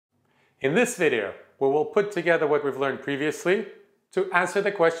In this video, we will put together what we've learned previously to answer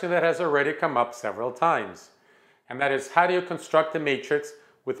the question that has already come up several times. And that is, how do you construct a matrix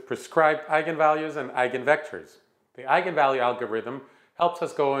with prescribed eigenvalues and eigenvectors? The eigenvalue algorithm helps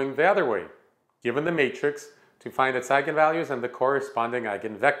us going the other way, given the matrix, to find its eigenvalues and the corresponding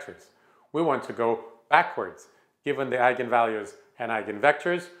eigenvectors. We want to go backwards, given the eigenvalues and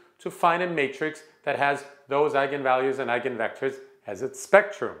eigenvectors, to find a matrix that has those eigenvalues and eigenvectors as its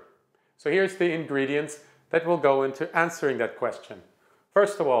spectrum. So here's the ingredients that will go into answering that question.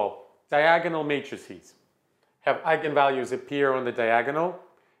 First of all, diagonal matrices have eigenvalues appear on the diagonal,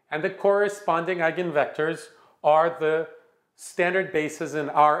 and the corresponding eigenvectors are the standard bases in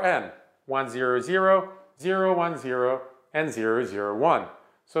Rn, 1, 0, 0, 0, 1, 0, and 0, 0, 1.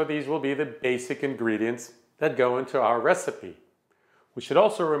 So these will be the basic ingredients that go into our recipe. We should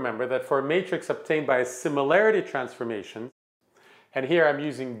also remember that for a matrix obtained by a similarity transformation, and here I'm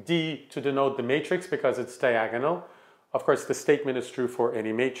using D to denote the matrix because it's diagonal. Of course, the statement is true for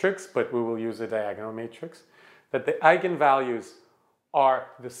any matrix, but we will use a diagonal matrix, that the eigenvalues are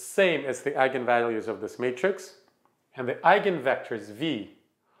the same as the eigenvalues of this matrix, and the eigenvectors V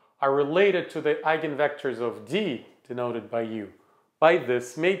are related to the eigenvectors of D, denoted by U, by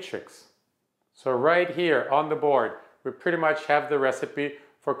this matrix. So right here on the board, we pretty much have the recipe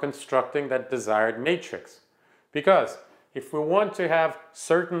for constructing that desired matrix. Because if we want to have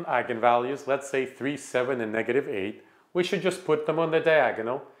certain eigenvalues, let's say 3, 7, and -8, we should just put them on the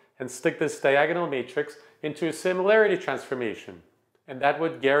diagonal and stick this diagonal matrix into a similarity transformation. And that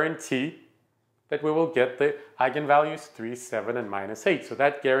would guarantee that we will get the eigenvalues 3, 7, and -8. So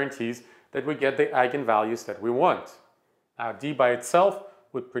that guarantees that we get the eigenvalues that we want. Now D by itself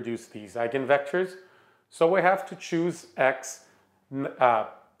would produce these eigenvectors. So we have to choose X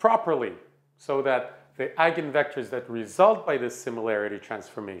properly so that the eigenvectors that result by this similarity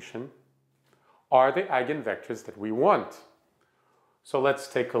transformation are the eigenvectors that we want. So let's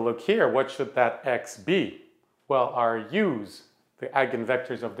take a look here. What should that X be? Well, our U's, the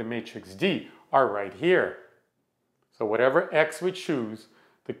eigenvectors of the matrix D, are right here. So whatever X we choose,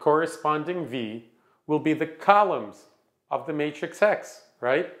 the corresponding V will be the columns of the matrix X,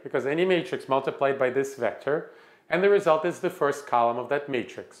 right? Because any matrix multiplied by this vector, and the result is the first column of that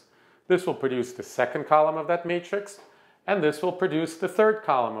matrix. This will produce the second column of that matrix, and this will produce the third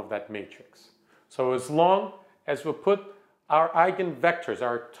column of that matrix. So as long as we put our eigenvectors,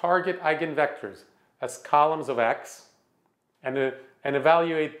 our target eigenvectors, as columns of X, and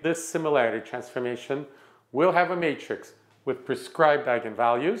evaluate this similarity transformation, we'll have a matrix with prescribed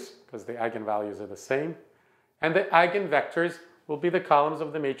eigenvalues, because the eigenvalues are the same, and the eigenvectors will be the columns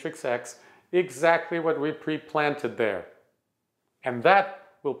of the matrix X, exactly what we pre-planted there. And that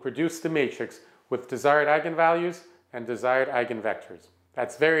will produce the matrix with desired eigenvalues and desired eigenvectors.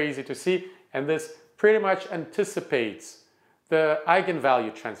 That's very easy to see, and this pretty much anticipates the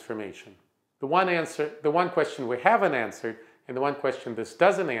eigenvalue transformation. The one question we haven't answered, and the one question this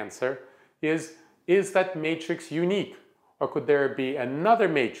doesn't answer, is that matrix unique? Or could there be another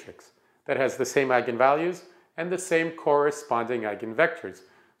matrix that has the same eigenvalues and the same corresponding eigenvectors?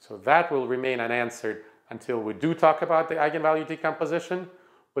 So that will remain unanswered until we do talk about the eigenvalue decomposition.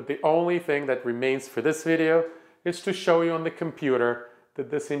 But the only thing that remains for this video is to show you on the computer that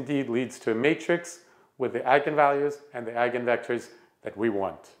this indeed leads to a matrix with the eigenvalues and the eigenvectors that we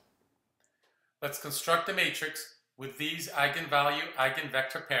want. Let's construct a matrix with these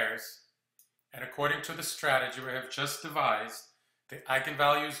eigenvalue-eigenvector pairs. And according to the strategy we have just devised, the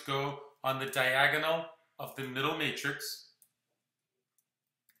eigenvalues go on the diagonal of the middle matrix.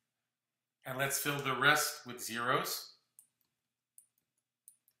 And let's fill the rest with zeros.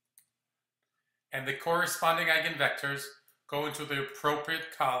 And the corresponding eigenvectors go into the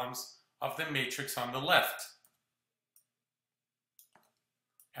appropriate columns of the matrix on the left.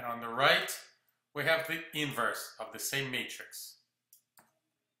 And on the right, we have the inverse of the same matrix.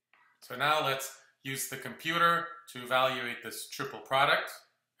 So now let's use the computer to evaluate this triple product.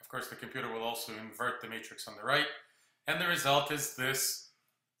 Of course, the computer will also invert the matrix on the right, and the result is this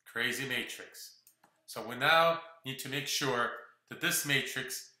crazy matrix. So we now need to make sure that this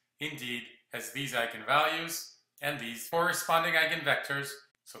matrix indeed has these eigenvalues and these corresponding eigenvectors.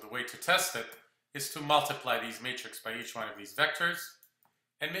 So the way to test it is to multiply these matrices by each one of these vectors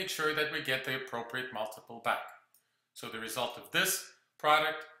and make sure that we get the appropriate multiple back. So the result of this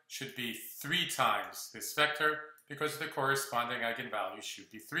product should be 3 times this vector because the corresponding eigenvalue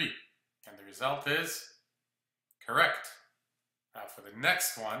should be 3. And the result is correct. Now for the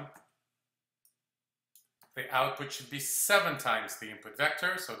next one, the output should be 7 times the input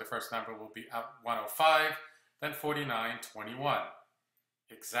vector. So the first number will be 105, then 49, 21.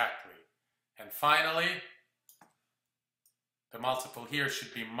 Exactly. And finally, the multiple here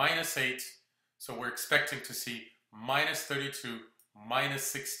should be minus 8. So we're expecting to see minus 32, minus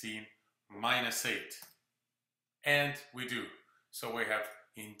 16, minus 8. And we do. So we have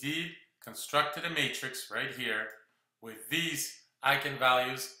indeed constructed a matrix right here with these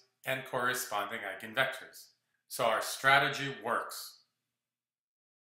eigenvalues and corresponding eigenvectors. So our strategy works.